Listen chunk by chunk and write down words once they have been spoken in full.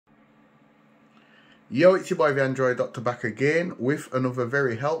Yo, it's your boy the Android Doctor back again with another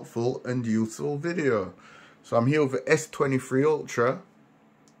very helpful and useful video. So I'm here with the S23 Ultra,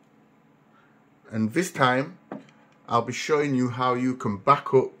 and this time I'll be showing you how you can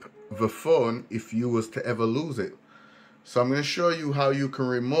back up the phone if you was to ever lose it. So I'm going to show you how you can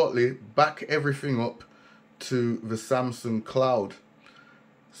remotely back everything up to the Samsung cloud.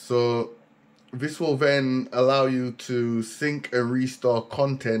 So this will then allow you to sync and restore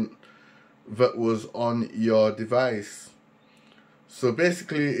content that was on your device. So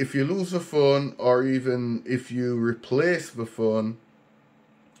basically, if you lose the phone, or even if you replace the phone,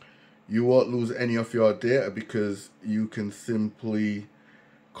 you won't lose any of your data because you can simply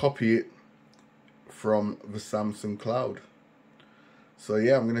copy it from the Samsung cloud. So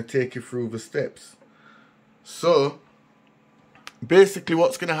yeah, I'm going to take you through the steps. So basically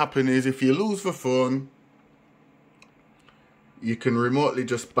what's going to happen is, if you lose the phone, you can remotely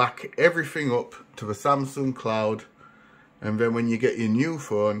just back everything up to the Samsung cloud, and then when you get your new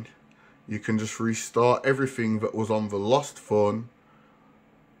phone, you can just restore everything that was on the lost phone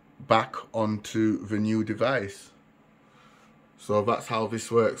back onto the new device. So that's how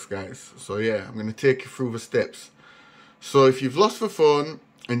this works, guys. So yeah, I'm going to take you through the steps. So if you've lost the phone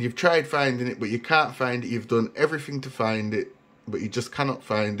and you've tried finding it but you can't find it, you've done everything to find it but you just cannot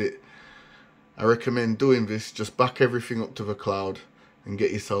find it, I recommend doing this. Just back everything up to the cloud and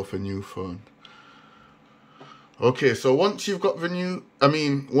get yourself a new phone. Okay, so once you've got the new,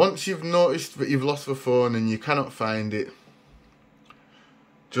 once you've noticed that you've lost the phone and you cannot find it,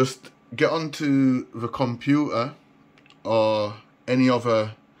 just get onto the computer or any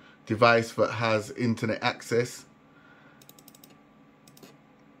other device that has internet access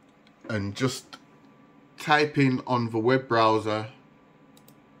and just type in on the web browser,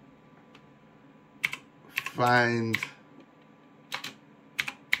 find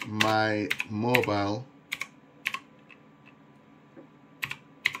my mobile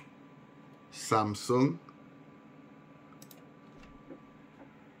Samsung,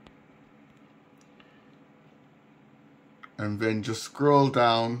 and then just scroll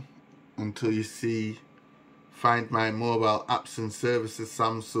down until you see find my mobile apps and services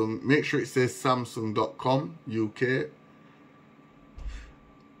Samsung. Make sure it says samsung.com UK.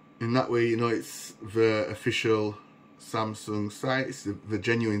 In that way, you know it's the official Samsung site. It's the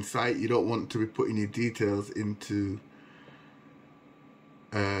genuine site. You don't want to be putting your details into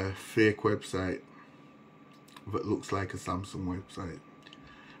a fake website that looks like a Samsung website.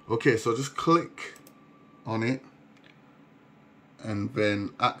 Okay, so just click on it and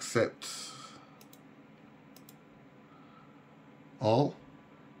then accept all,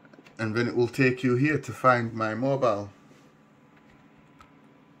 and then it will take you here to find my mobile.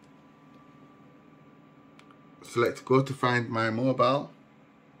 Select go to find my mobile,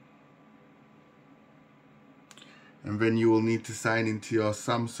 and then you will need to sign into your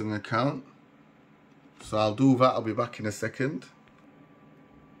Samsung account. So I'll do that. I'll be back in a second.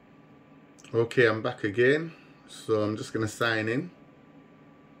 Okay, I'm back again. So I'm just going to sign in.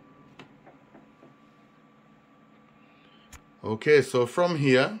 Okay, so from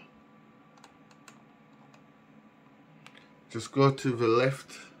here, just go to the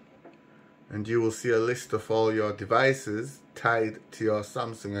left and you will see a list of all your devices tied to your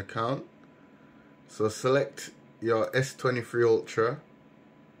Samsung account. So select your S23 Ultra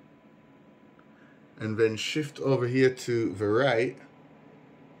and then shift over here to the right,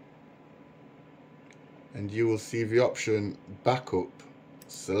 and you will see the option backup.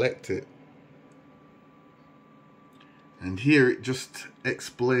 Select it, and here it just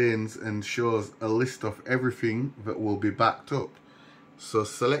explains and shows a list of everything that will be backed up. So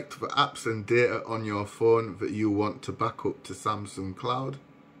select the apps and data on your phone that you want to back up to Samsung Cloud.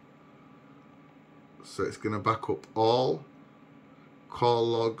 So it's going to back up all call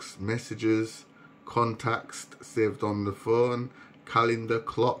logs, messages, contacts saved on the phone, calendar,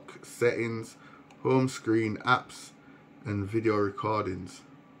 clock, settings, home screen, apps and video recordings.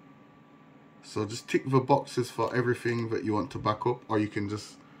 So just tick the boxes for everything that you want to back up, or you can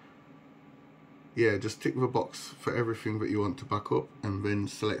just tick the box for everything that you want to back up and then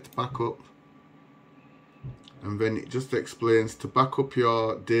select backup. And then it just explains, to back up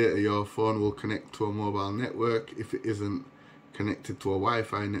your data, your phone will connect to a mobile network. If it isn't connected to a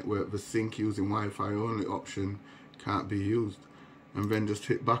Wi-Fi network, the sync using Wi-Fi only option can't be used. And then just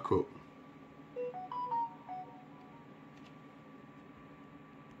hit backup.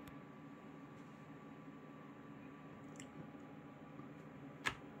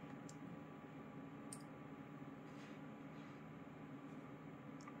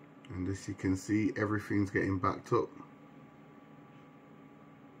 And as you can see, everything's getting backed up.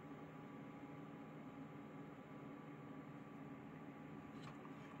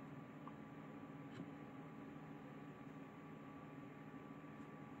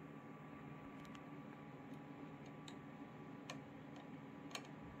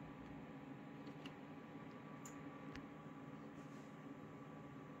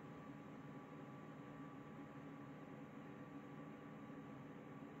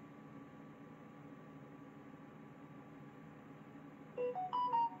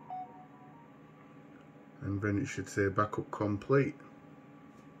 and then it should say backup complete,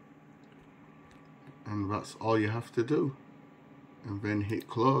 and that's all you have to do. And then hit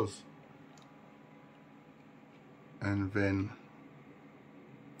close, and then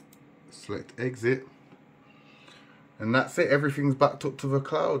select exit, and that's it. Everything's backed up to the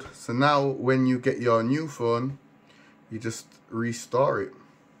cloud. So now when you get your new phone, you just restore it.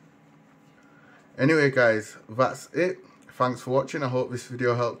 Anyway guys, that's it. Thanks for watching. I hope this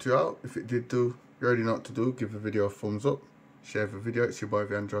video helped you out. If it did, you already know what to do. Give the video a thumbs up, share the video. It's your boy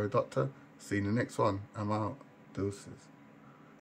the Android Doctor. See you in the next one. I'm out. Deuces.